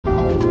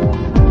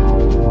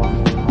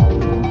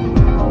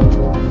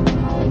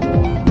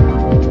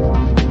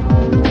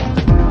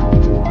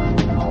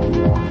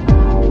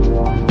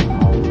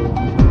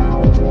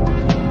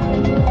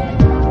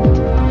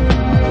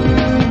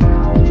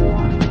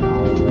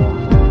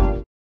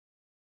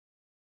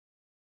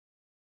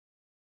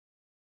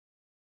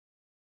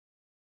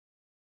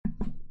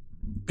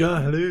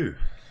Hello.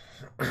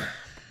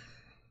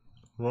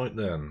 Right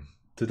then,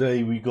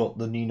 today we got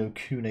the Ni no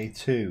Kuni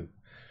 2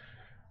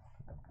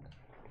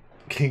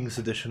 King's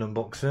Edition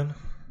unboxing.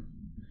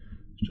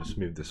 Just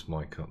move this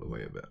mic out of the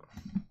way a bit.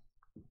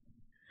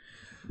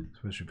 So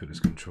once we put this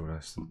controller,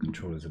 the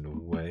controller's in the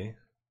way.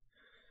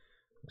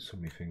 There's so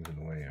many things in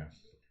the way here.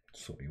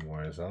 Sort these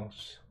wires out.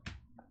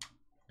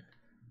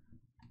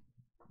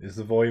 Is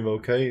the volume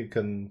okay?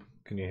 Can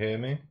you hear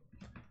me?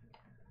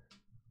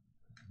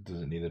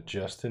 Does it need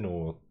adjusting,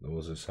 or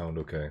does it sound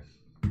okay?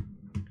 My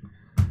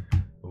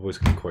voice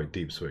can be quite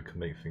deep, so it can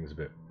make things a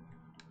bit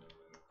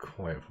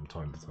quiet from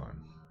time to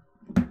time.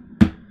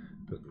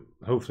 But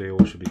hopefully it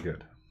all should be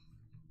good.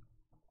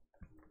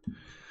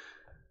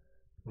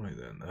 Right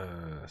then,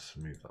 let's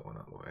move that one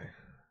out of the way.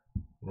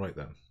 Right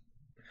then.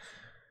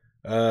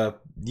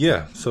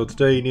 Yeah, so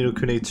today Ni no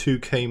Kuni 2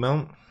 came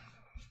out.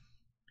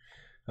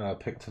 I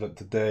picked it up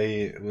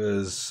today. It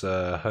was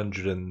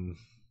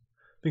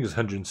I think it was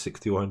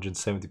 160 or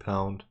 170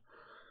 £.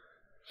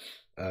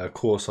 Of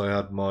course, I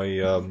had my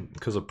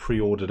because I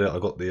pre-ordered it. I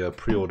got the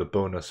pre-order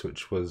bonus,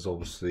 which was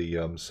obviously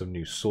some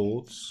new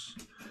swords,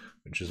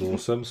 which is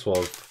awesome. So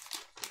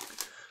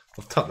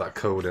I've tapped that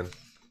code in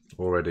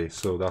already,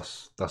 so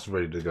that's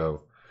ready to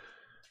go.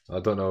 I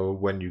don't know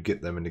when you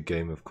get them in the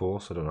game, of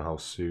course. I don't know how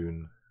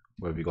soon,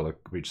 whether you got to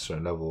reach a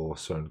certain level or a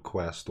certain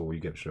quest, or you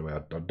get straight away.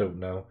 I don't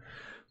know,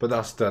 but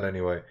that's done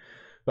anyway.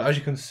 But as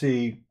you can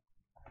see,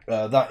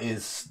 that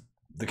is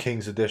the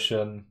King's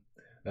Edition.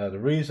 The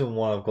reason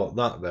why I've got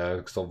that there,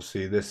 because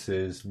obviously this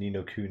is Ni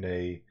no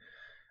Kuni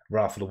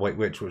Wrath of the White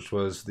Witch, which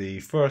was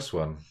the first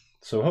one.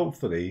 So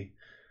hopefully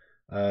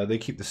they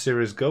keep the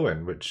series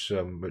going, which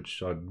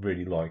I'd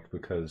really like,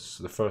 because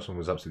the first one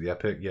was absolutely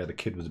epic. Yeah, the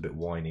kid was a bit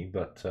whiny,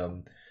 but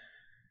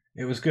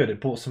it was good. It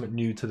brought something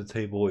new to the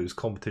table. It was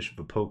competition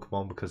for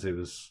Pokemon, because it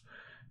was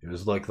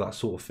like that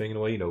sort of thing in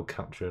a way, you know,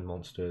 capturing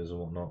monsters and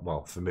whatnot.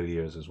 Well,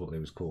 familiars is what they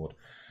was called.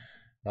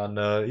 And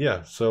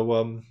yeah,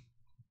 so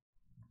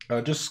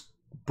just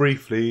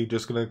briefly,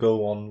 just gonna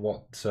go on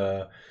what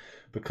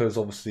because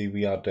obviously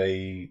we had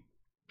a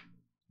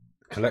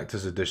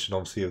collector's edition,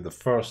 obviously, of the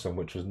first one,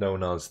 which was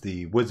known as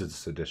the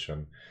Wizard's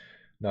Edition.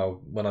 Now,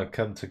 when I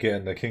come to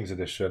getting the King's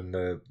Edition,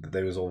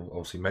 they was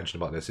obviously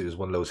mentioned about this. It was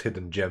one of those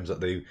hidden gems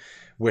that they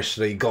wish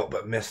they got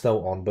but missed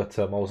out on. But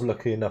I was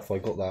lucky enough; I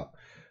got that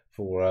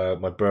for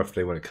my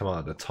birthday when it came out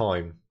at the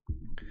time,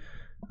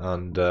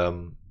 and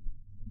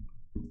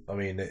I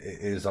mean, it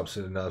is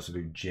absolutely an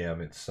absolute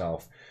gem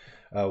itself.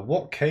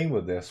 What came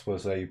with this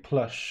was a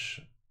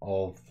plush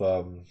of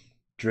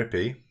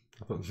Drippy.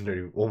 I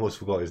nearly almost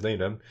forgot his name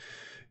then.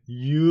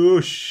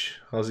 Yush!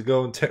 How's it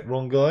going, Tech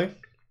Wrong Guy?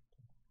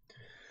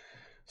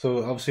 So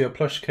obviously a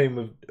plush came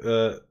with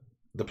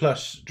the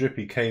plush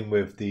Drippy came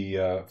with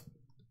the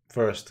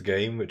first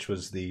game, which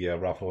was the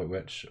Wrath of the White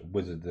Witch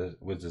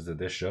Wizard's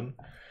Edition,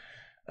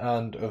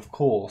 and of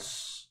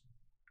course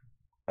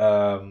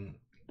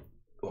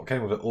what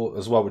came with it all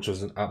as well, which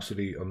was an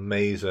absolutely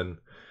amazing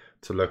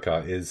to look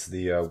at, is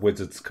the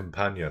Wizard's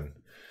Companion.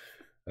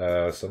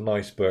 Some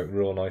nice book,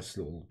 real nice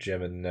little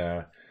gem in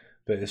there.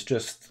 But it's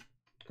just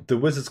the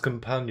Wizard's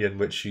Companion,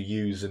 which you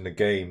use in the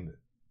game.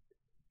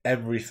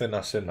 Everything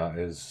that's in that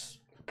is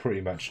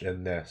pretty much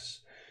in this.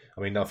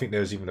 I mean, I think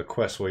there was even a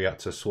quest where you had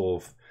to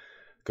sort of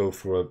go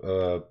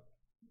for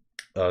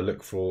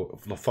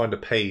find a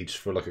page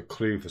for like a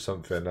clue for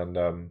something, and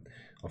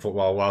I thought,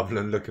 well, rather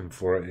than looking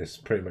for it, it's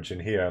pretty much in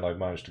here, and I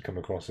managed to come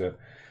across it.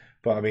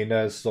 But I mean,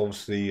 there's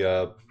obviously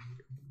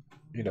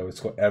you know, it's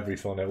got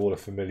everything on it, all the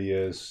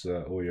familiars,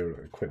 all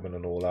your equipment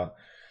and all that.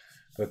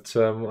 But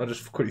I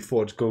just quickly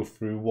thought I'd go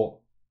through what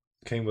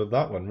came with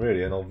that one,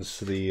 really. And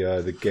obviously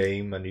the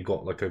game, and you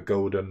got like a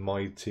Golden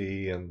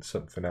Mighty and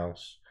something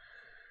else.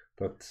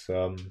 But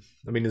I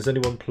mean, has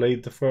anyone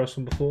played the first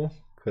one before?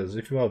 Because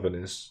if you haven't,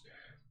 it's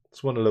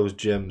one of those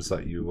gems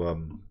that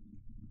you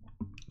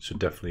should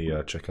definitely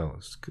check out.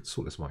 Let's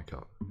sort this mic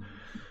out.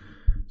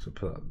 So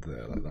put that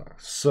there like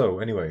that. So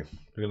anyway,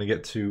 we're going to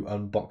get to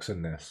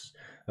unboxing this.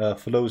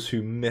 For those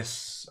who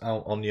miss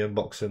out on the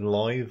unboxing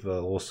live,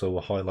 also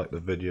I'll highlight the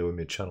video in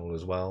my channel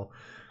as well.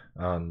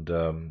 And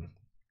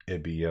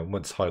it'll be,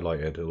 once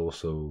highlighted, it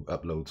also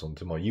uploads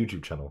onto my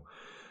YouTube channel.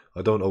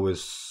 I don't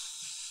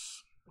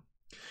always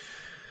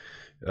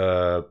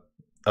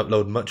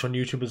upload much on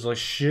YouTube as I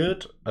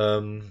should.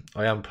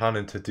 I am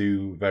planning to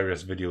do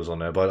various videos on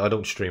there, but I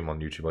don't stream on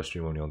YouTube. I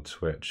stream only on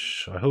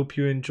Twitch. I hope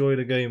you enjoy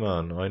the game,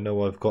 man. I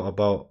know I've got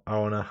about an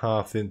hour and a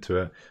half into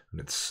it, and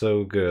it's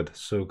so good.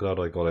 So glad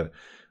I got it.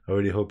 I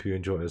really hope you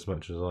enjoy it as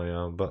much as I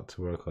am. Back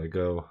to work I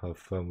go. Have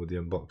fun with the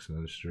unboxing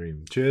and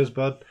stream. Cheers,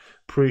 bud.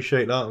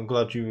 Appreciate that. I'm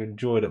glad you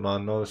enjoyed it,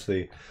 man.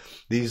 Honestly,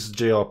 these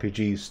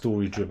JRPG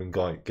story-driven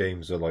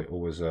games are like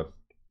always a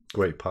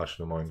great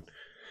passion of mine.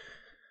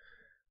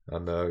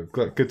 And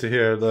good to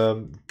hear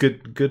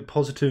good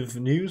positive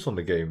news on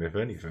the game, if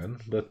anything.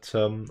 But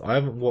I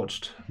haven't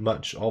watched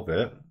much of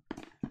it.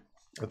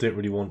 I didn't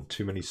really want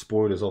too many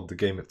spoilers of the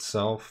game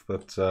itself,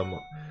 but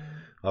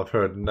I've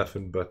heard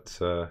nothing but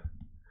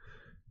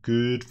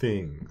good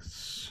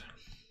things.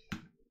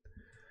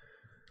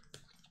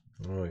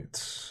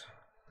 Right.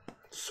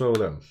 So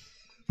then,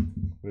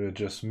 we'll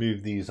just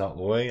move these out of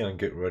the way and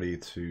get ready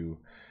to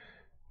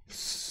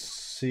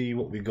see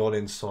what we got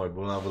inside.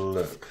 We'll have a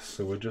look.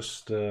 So we're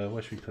just,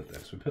 where should we put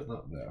this? We put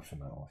that there for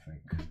now, I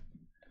think.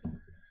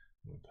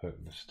 We'll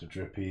put Mr.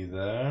 Drippy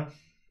there.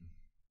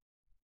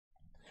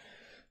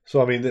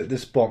 So I mean,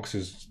 this box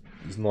is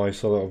nice.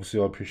 So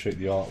obviously, I appreciate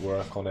the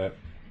artwork on it.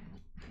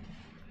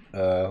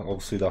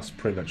 Obviously, that's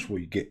pretty much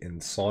what you get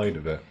inside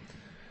of it.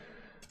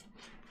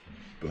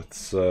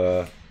 But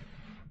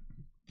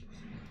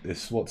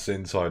it's what's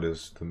inside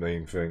is the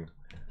main thing.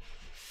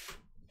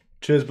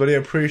 Cheers, buddy. I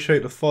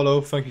appreciate the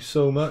follow. Thank you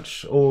so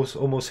much.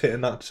 Almost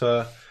hitting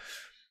that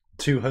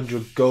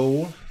 200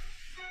 goal.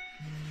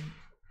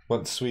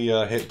 Once we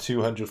hit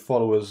 200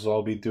 followers,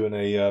 I'll be doing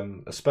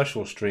a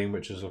special stream,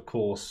 which is, of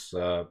course,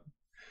 the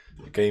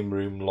Game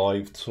Room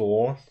live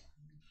tour.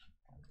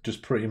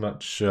 Just pretty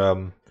much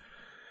doing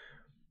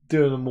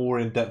a more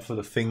in-depth of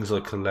the things I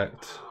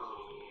collect.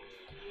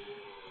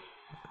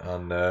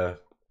 And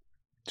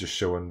just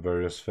showing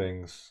various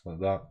things like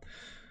that.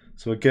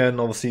 So again,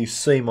 obviously,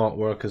 same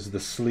artwork as the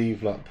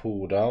sleeve that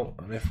pulled out.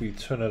 And if we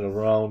turn it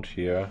around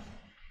here,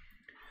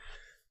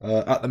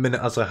 at the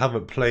minute, as I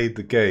haven't played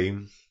the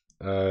game,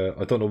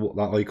 I don't know what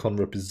that icon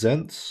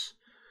represents,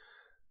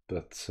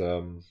 but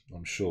I'm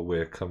sure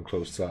we'll come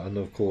close to that. And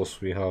of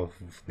course, we have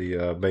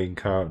the main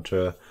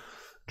character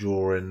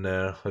drawing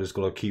there. I just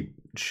got to keep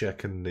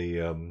checking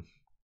the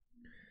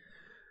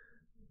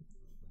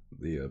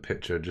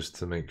picture just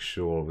to make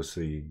sure,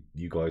 obviously,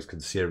 you guys can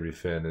see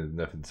everything and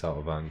nothing's out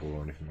of angle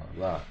or anything like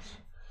that.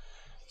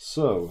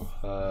 So,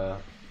 I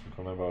can't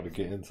remember how to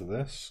get into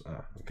this.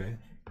 Okay.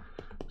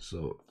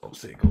 So,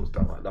 obviously it goes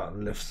down like that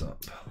and lifts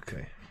up.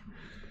 Okay.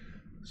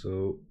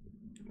 So,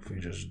 if we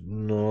just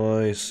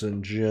nice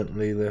and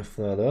gently lift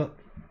that up.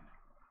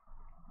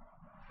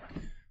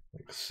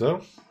 Like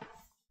so.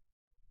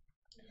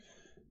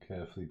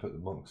 Carefully put the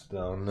box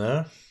down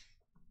there.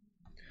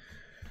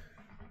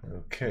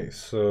 Okay,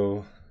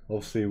 so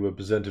obviously we're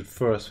presented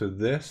first with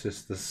this.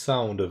 It's the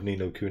sound of Ni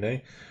no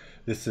Kuni.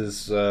 This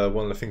is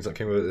one of the things that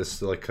came with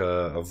this, like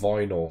a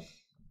vinyl.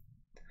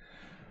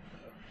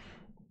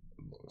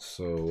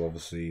 So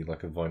obviously,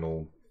 like a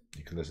vinyl,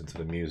 you can listen to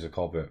the music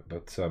of it,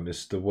 but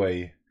it's the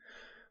way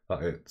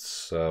that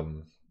it's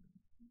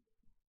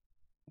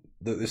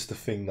it's the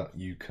thing that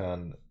you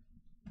can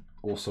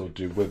also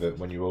do with it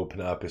when you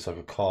open it up. It's like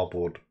a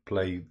cardboard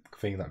play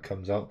thing that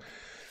comes out.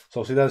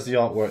 So obviously there's the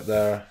artwork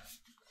there.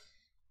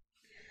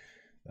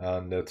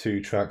 And the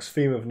two tracks,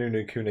 Theme of Ni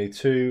no Kuni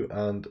 2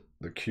 and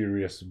The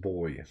Curious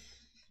Boy.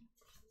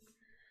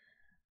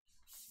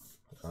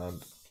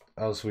 And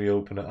as we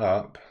open it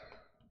up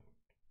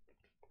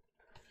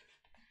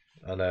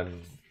and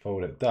then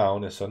fold it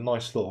down, it's a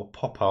nice little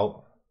pop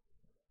out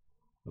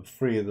of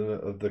three of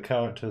the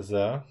characters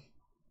there,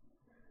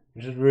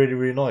 which is really,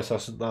 really nice.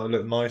 That'll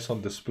look nice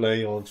on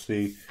display,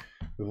 obviously,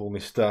 with all my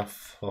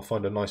stuff. I'll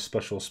find a nice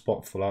special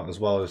spot for that, as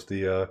well as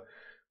the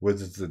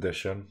Wizards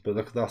edition. But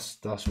look,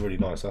 that's really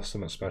nice. That's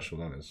something special,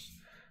 that is.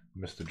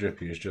 Mr.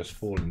 Drippy is just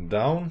falling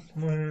down.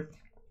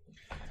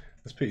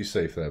 It's pretty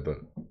safe there, but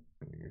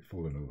you're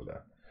falling over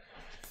there.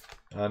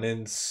 And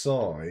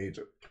inside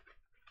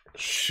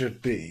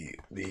should be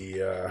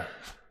the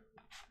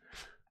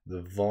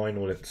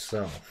vinyl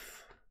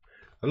itself.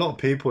 A lot of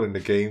people in the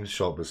game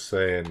shop are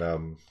saying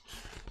the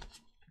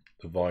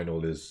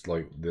vinyl is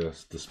like the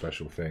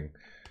special thing.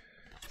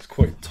 It's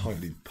quite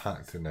tightly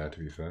packed in there, to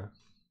be fair.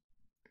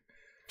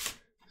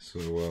 So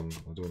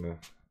I don't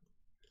want to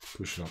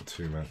push it up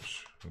too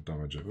much or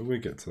damage it, but we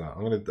get to that.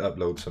 I'm going to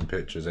upload some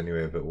pictures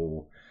anyway of it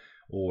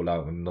all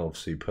out, and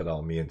obviously put that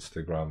on my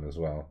Instagram as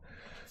well.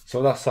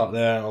 So that's that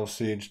there.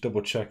 Obviously, just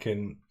double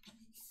checking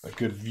a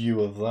good view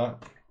of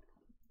that.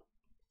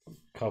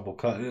 Cardboard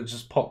cut. It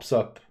just pops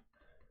up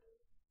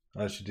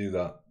as you do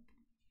that.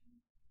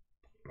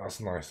 That's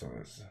nice. That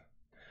is.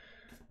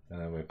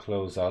 And then we'll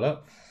close that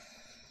up.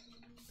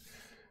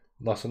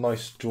 That's a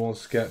nice drawn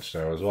sketch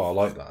there as well. I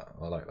like that.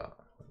 I like that.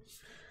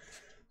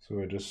 So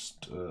we'll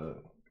just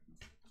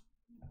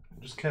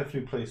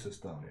carefully place this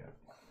down here.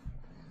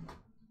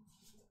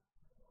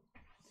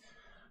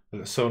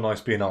 And it's so nice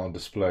being out on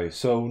display.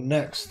 So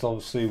next,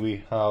 obviously,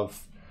 we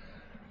have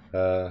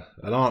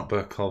an art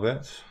book of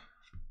it.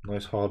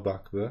 Nice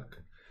hardback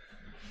book.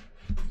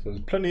 So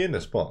there's plenty in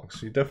this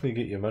box. You definitely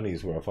get your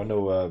money's worth. I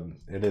know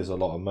it is a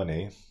lot of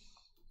money,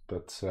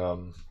 but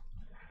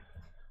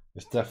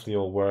it's definitely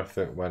all worth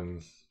it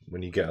when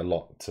you get a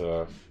lot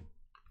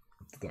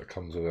that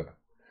comes with it.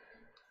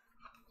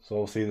 So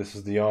obviously this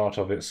is the art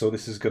of it. So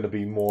this is going to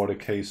be more the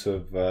case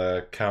of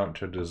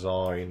character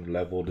design,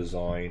 level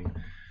design,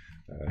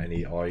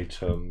 any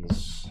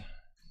items.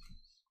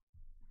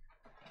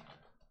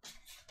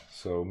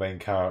 So main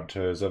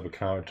characters, other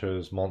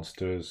characters,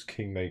 monsters,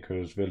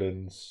 kingmakers,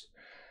 villains.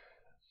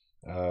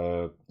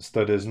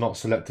 Studders not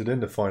selected in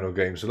the final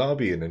game, so that'll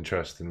be an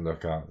interesting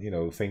look at. You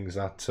know, things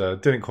that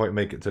didn't quite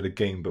make it to the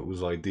game but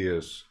was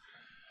ideas.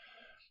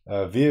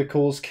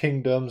 Vehicles,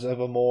 kingdoms,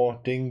 evermore,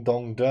 Ding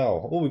Dong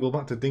Dell. Oh, we go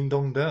back to Ding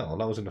Dong Dell.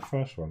 That was in the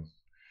first one.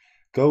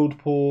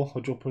 Goldpaw,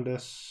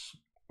 Hydropolis,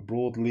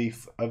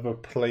 Broadleaf, other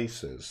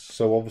places.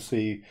 So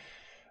obviously,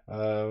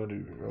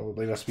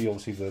 they must be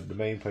obviously the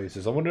main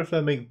places. I wonder if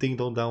they make Ding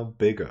Dong Down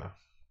bigger,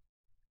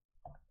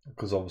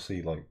 because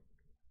obviously like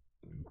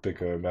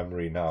bigger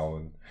memory now,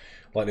 and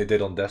like they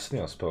did on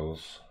Destiny, I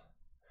suppose.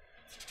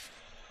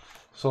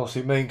 So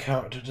obviously main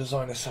character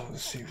designer. So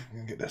let's see if we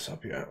can get this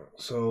up here.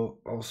 So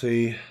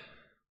obviously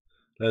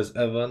there's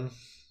Evan.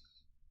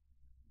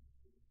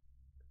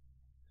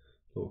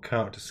 Little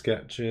character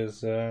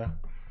sketches there.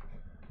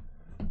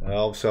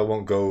 Obviously I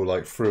won't go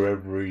like through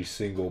every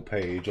single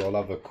page. I'll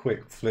have a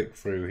quick flick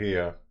through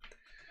here.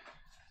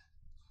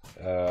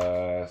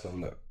 So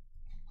look,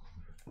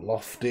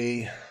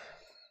 Lofty.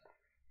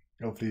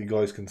 Hopefully you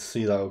guys can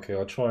see that. Okay,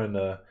 I'll try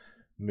and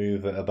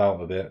move it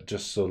about a bit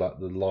just so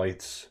that the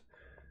light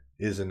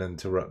isn't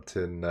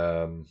interrupting,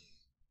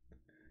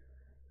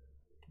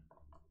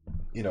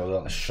 you know,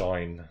 that the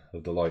shine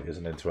of the light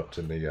isn't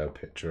interrupting the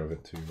picture of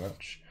it too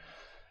much.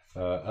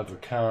 Other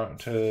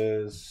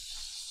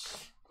characters,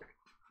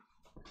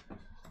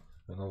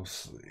 and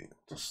obviously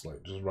just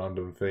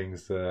random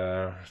things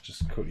there.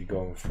 Just quickly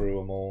going through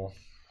them all.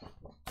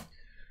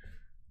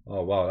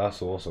 Oh wow,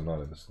 that's awesome!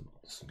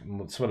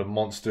 Some of the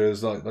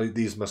monsters, like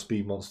these must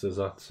be monsters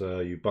that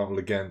you battle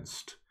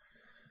against,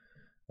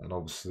 and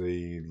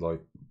obviously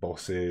like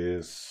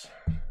bosses.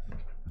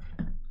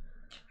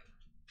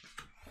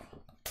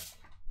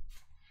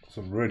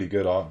 Some really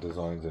good art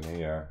designs in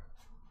here.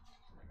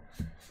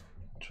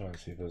 Try and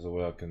see if there's a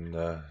way I can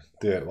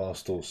do it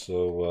whilst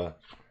also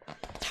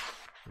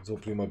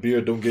hopefully my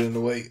beard don't get in the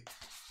way.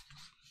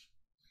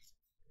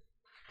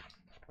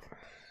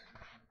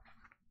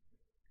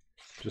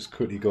 Just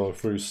quickly going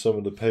through some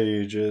of the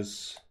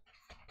pages.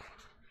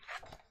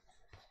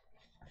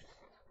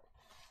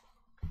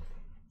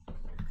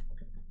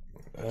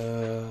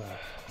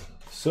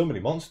 So many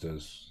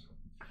monsters.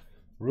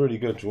 Really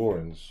good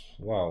drawings.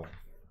 Wow.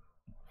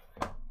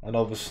 And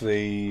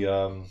obviously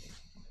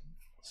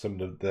some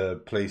of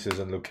the places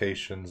and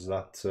locations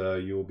that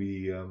you'll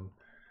be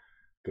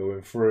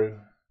going through.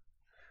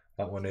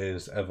 That one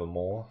is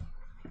Evermore.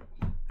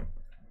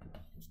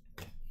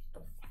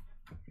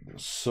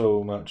 There's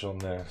so much on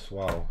this.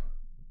 Wow.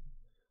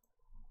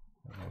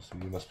 So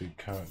you must be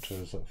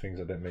characters, things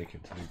that didn't make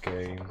it to the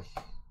game.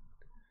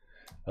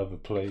 Other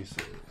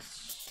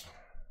places.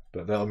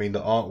 But I mean,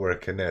 the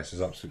artwork in this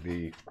is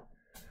absolutely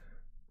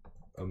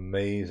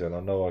amazing.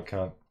 I know I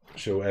can't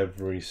show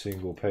every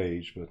single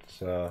page,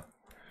 but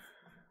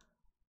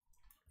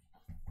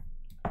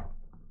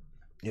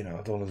you know,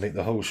 I don't want to make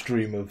the whole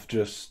stream of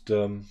just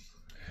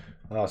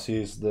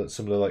see is that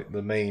some of the like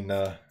the main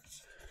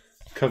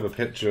cover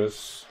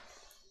pictures.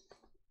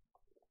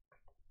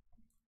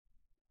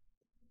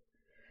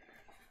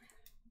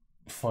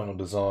 Final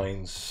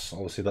designs,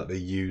 obviously, that they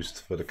used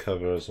for the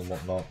covers and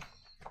whatnot.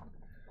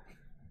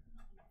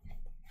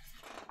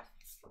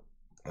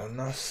 And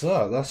that's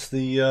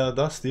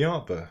the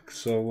art book.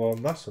 So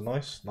that's a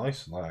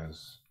nice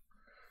layers.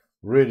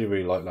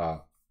 Really like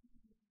that.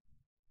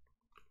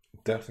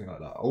 Definitely like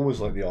that. Always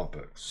like the art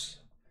books.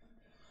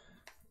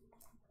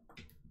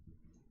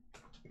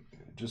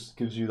 It just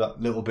gives you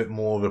that little bit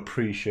more of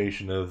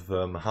appreciation of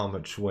how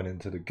much went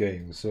into the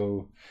game.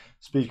 So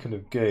speaking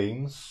of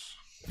games,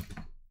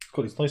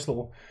 got these nice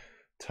little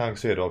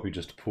tags here. I'll be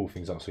just to pull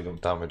things out so you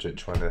don't damage it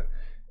trying to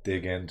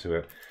dig into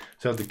it.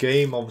 So the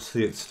game,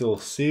 obviously it's still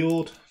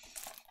sealed.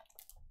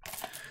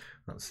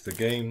 That's the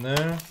game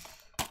there.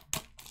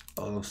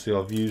 Obviously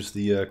I've used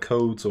the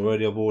codes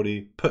already. I've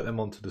already put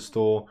them onto the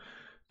store,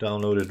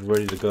 downloaded,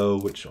 ready to go,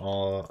 which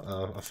are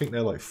I think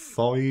they're like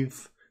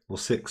 5 or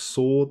 6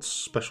 swords,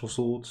 special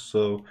swords.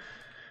 So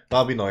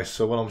that'll be nice.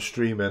 So when I'm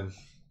streaming,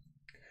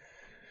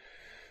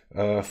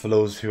 for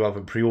those who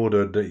haven't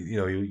pre-ordered, you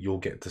know, you'll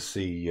get to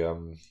see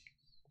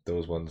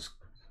those ones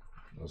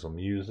as I'm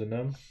using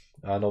them.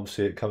 And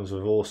obviously it comes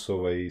with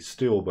also a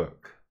steelbook,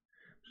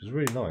 which is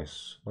really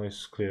nice.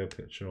 Nice clear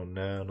picture on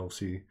there, and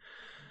obviously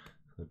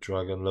the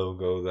dragon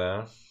logo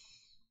there.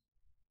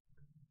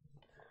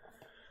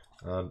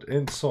 And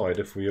inside,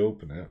 if we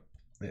open it,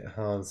 it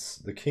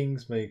has the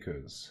King's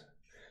Makers.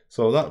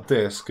 So that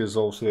disc is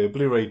also a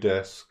Blu-ray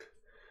disc,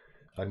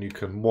 and you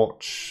can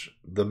watch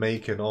the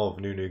making of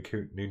Ni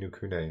no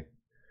Kuni.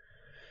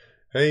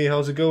 Hey,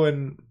 how's it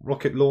going?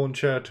 Rocket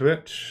Launcher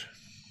Twitch.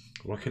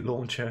 Rocket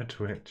Launcher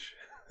Twitch.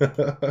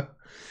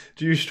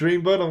 Do you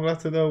stream, bud? I'm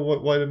glad to know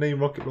why the name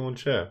Rocket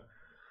Launcher.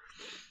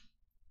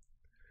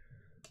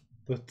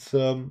 But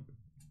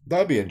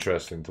that'd be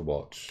interesting to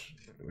watch.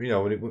 You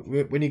know,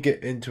 when you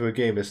get into a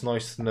game, it's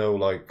nice to know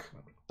like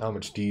how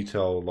much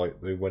detail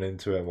like they went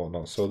into it and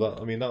whatnot. So that,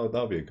 I mean,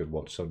 that'd be a good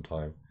watch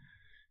sometime.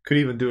 Could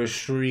even do a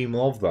stream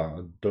of that.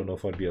 I don't know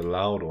if I'd be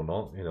allowed or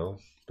not, you know.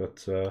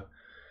 But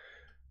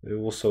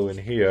also in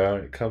here,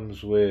 it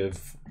comes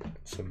with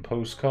some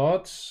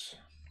postcards.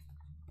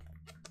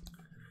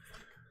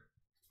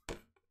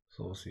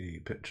 So obviously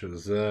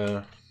pictures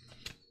there.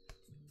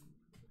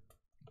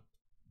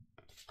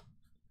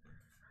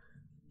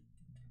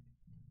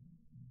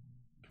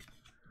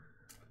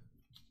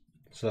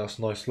 So that's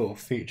a nice little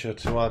feature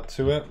to add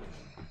to it.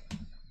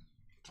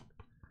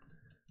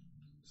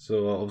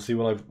 So obviously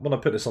when I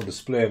put this on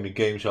display on my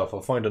game shelf,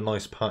 I'll find a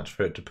nice patch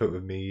for it to put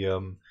with me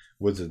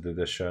Wizard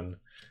Edition,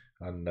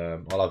 and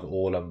I'll have it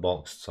all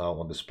unboxed out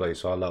on display,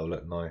 so that'll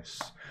look nice.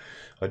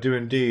 I do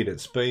indeed.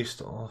 It's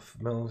based off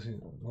Metal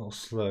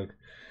Slug.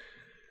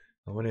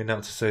 And when he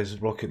announced it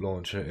says rocket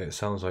launcher, it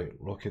sounds like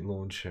rocket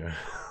launcher.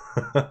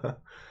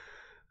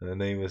 And the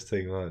name was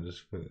taken out,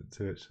 just put it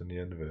to it on the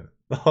end of it.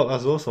 Oh,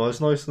 that's awesome. It's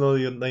nice to know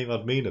your name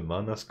had meaning,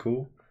 man. That's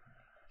cool.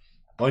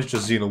 Mine's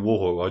just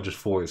XenowarhawK. I just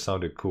thought it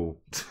sounded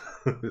cool.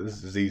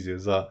 It's as easy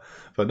as that.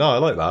 But no, I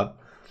like that.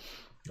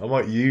 I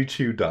might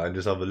YouTube that and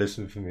just have a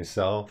listen for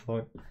myself.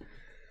 Like,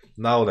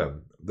 now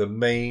then, the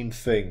main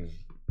thing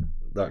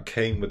that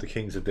came with the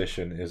King's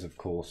Edition is, of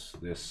course,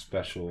 this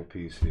special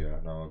piece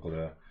here. Now I've got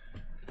to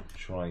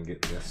try and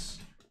get this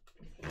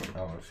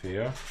out of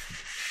here.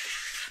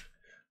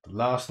 The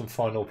last and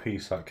final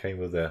piece that came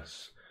with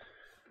this.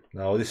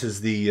 Now this is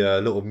the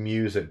little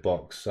music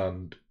box,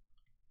 and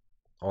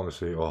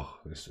honestly, oh,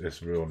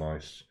 it's real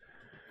nice.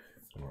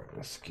 Alright,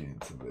 let's get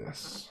into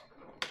this.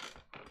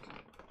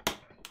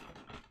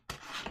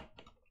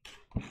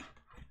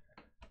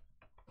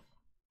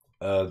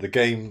 The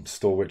game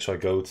store which I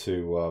go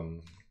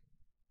to,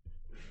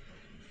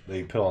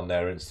 they put on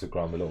their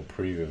Instagram a little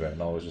preview of it,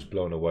 and I was just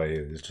blown away.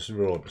 It's just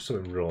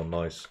something real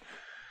nice.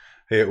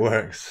 Here it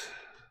works.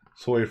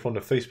 Saw you from the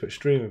Facebook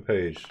streaming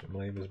page.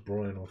 My name is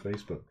Brian on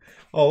Facebook.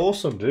 Oh,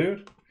 awesome,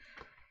 dude.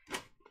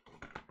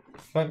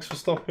 Thanks for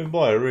stopping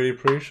by. I really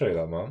appreciate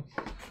that, man.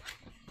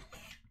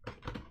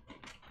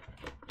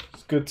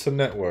 It's good to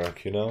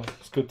network, you know?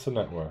 It's good to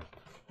network.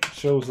 It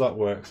shows that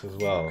works as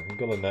well. You've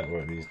got to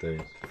network these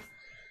days.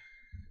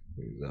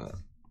 Use that.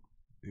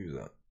 Use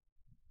that.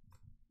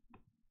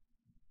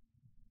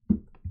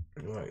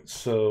 Right,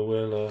 so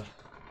we'll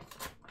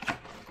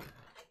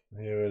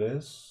here it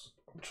is.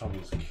 I'm trying to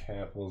be as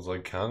careful as I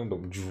can and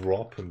don't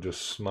drop and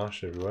just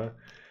smash everywhere.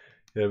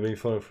 Yeah, been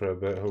fun for a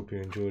bit. Hope you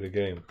enjoy the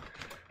game.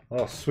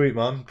 Oh, sweet,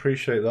 man.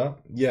 Appreciate that.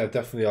 Yeah,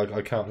 definitely.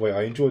 I can't wait.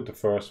 I enjoyed the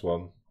first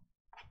one.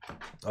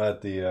 I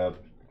had the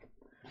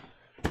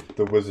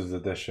Wizards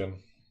Edition,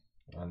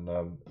 and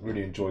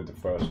really enjoyed the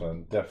first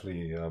one.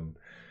 Definitely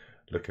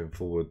looking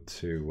forward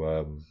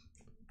to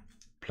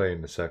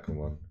playing the second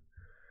one.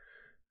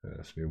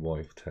 That's my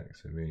wife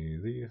texting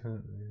me.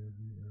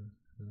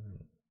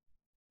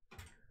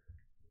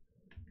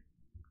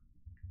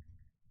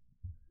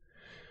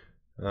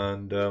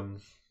 And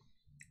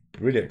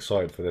really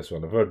excited for this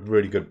one. I've heard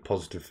really good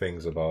positive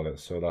things about it,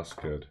 so that's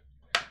good.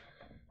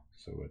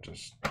 So we'll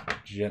just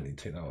gently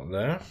take that out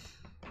there,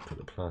 put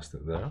the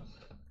plastic there,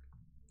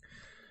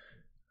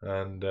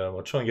 and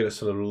I'll try and get it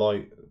sort of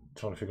light,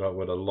 trying to figure out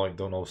where the light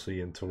don't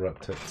obviously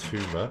interrupt it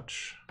too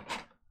much.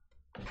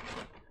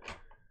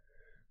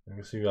 You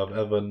can see we have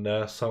Evan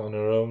there sat on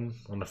her own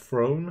on the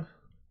throne.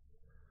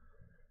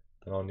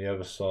 Then on the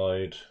other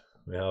side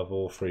we have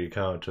all three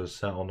characters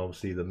sat on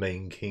obviously the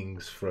main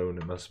king's throne,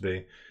 it must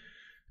be.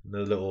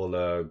 The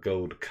little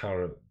gold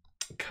carrot,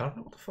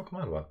 what the fuck am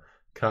I about?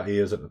 Cat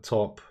ears at the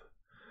top,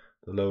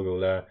 the logo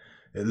there.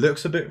 It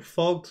looks a bit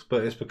fogged,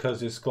 but it's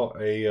because it's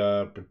got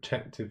a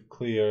protective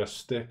clear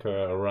sticker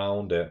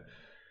around it.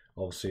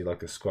 Obviously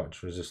like a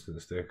scratch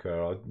resistant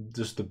sticker. I'm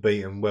just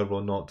debating whether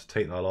or not to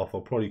take that off. I'll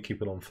probably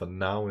keep it on for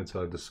now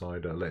until I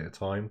decide at a later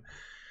time.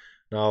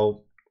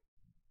 Now,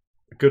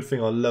 a good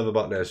thing I love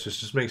about this,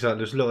 just makes that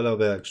just a little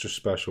bit extra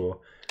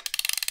special,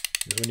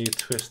 is when you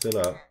twist it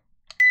up,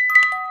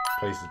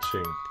 plays the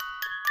tune.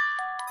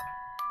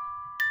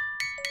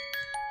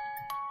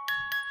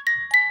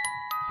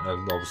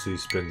 And obviously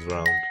spins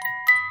round.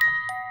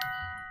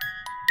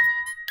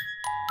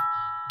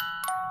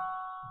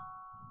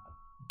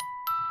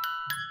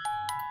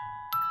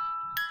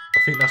 I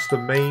think that's the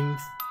main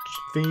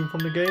theme from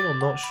the game, I'm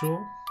not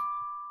sure.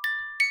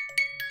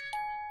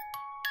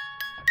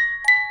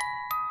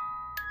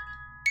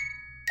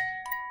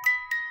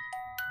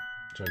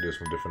 Trying to do this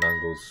from different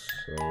angles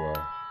so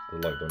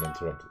the light don't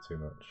interrupt it too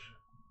much.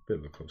 Bit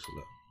of a closer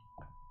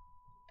look.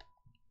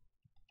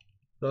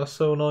 That's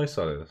so nice,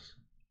 that is.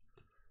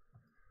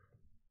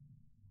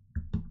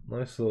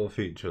 Nice little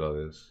feature, that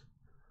is.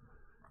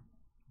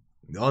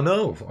 I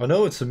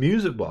know it's a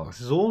music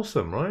box. It's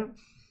awesome, right?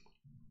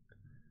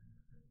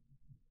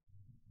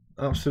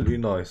 Absolutely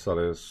nice, that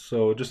is.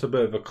 So just a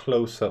bit of a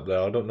close-up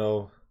there. I don't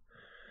know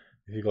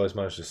if you guys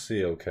managed to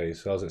see okay.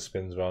 So as it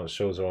spins around, it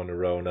shows her on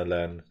her own, and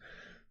then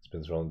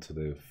spins around to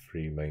the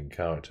three main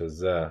characters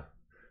there.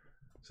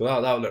 So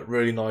that'll look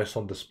really nice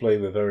on display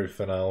with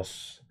everything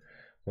else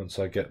once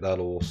I get that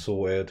all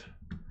sorted.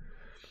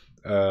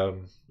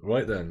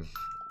 Right then.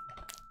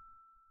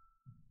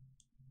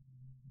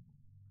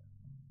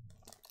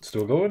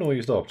 Still going, or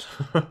you stopped?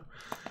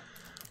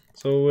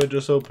 So we'll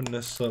just open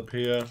this up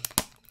here.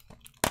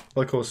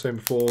 Like I was saying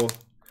before,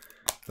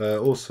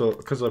 also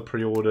because I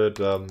pre-ordered,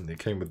 it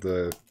came with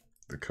the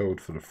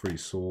code for the free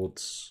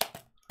swords,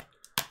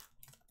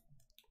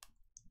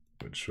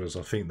 which was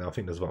I think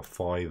there's about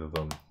 5 of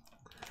them.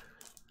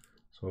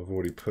 So I've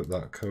already put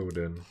that code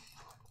in.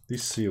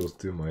 These seals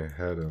do my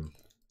head in.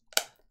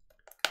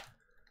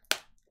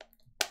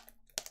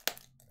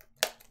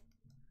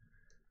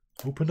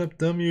 Open up,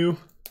 damn you!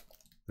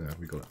 There,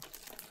 we got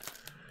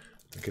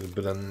it. Get a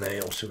bit of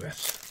nail to it.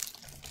 So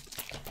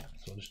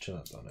I'll just chill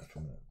that down there for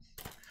a minute.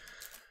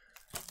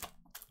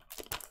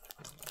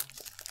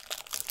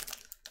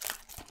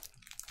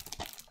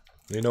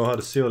 They know how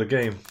to seal the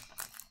game.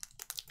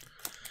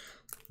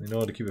 They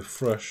know how to keep it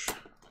fresh.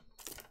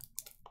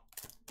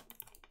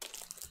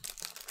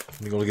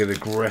 You're gonna get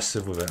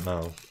aggressive with it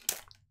now.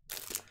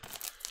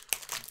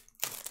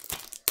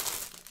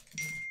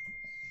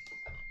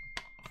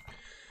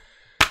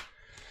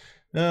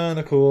 And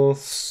of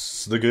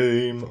course, the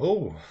game.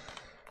 Oh,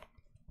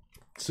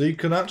 so you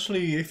can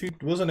actually, if you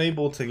wasn't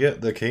able to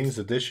get the King's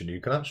Edition, you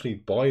can actually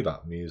buy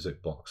that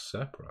music box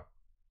separate.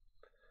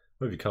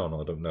 Maybe you can,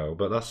 I don't know,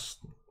 but that's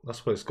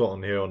what it's got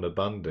on here on the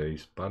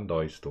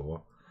Bandai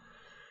store.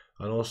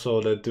 And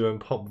also they're doing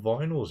pop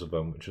vinyls of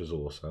them, which is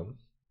awesome.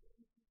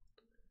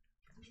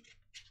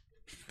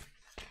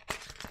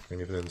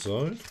 Anything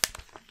inside?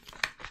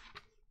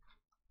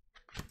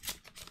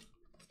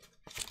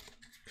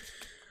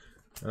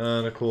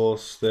 And of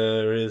course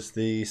there is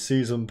the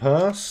season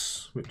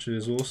pass, which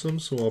is awesome,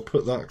 so I'll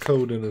put that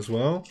code in as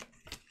well.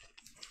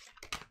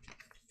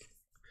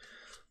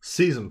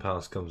 Season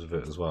pass comes with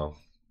it as well,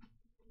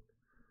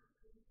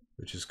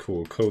 which is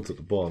cool. Code's at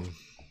the bottom,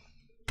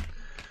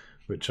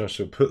 which I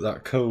shall put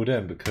that code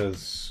in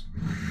because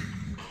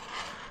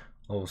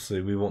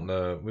obviously we want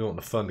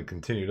the fun to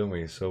continue, don't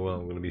we? So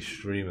I'm going to be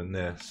streaming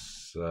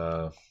this.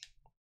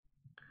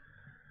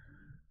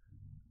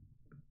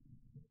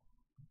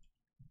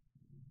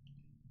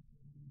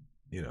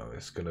 You know,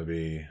 it's going to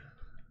be.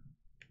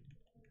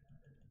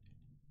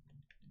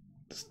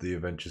 The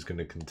adventure's going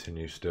to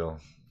continue still.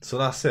 So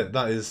that's it.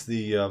 That is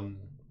the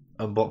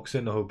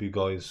unboxing. I hope you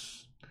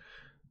guys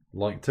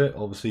liked it.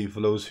 Obviously,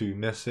 for those who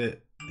miss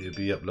it, it'll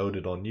be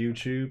uploaded on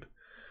YouTube.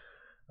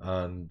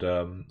 And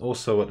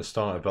also at the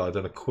start of it, I've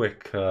done a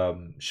quick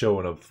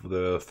showing of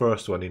the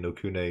first one, Ni no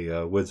Kuni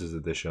Wizards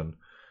Edition.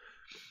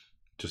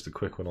 Just a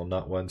quick one on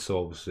that one. So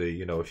obviously,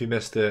 you know, if you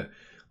missed it,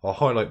 I'll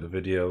highlight the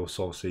video.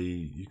 So obviously,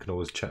 you can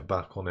always check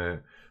back on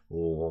it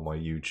or on my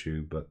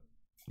YouTube. But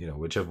you know,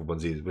 whichever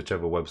one's easy,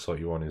 whichever website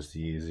you're on is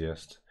the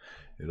easiest,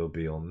 it'll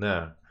be on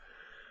there.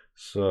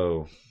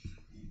 So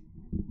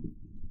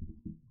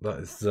that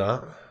is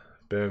that.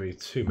 Bear me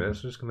 2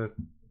 minutes. I'm just gonna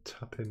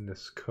tap in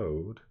this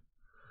code.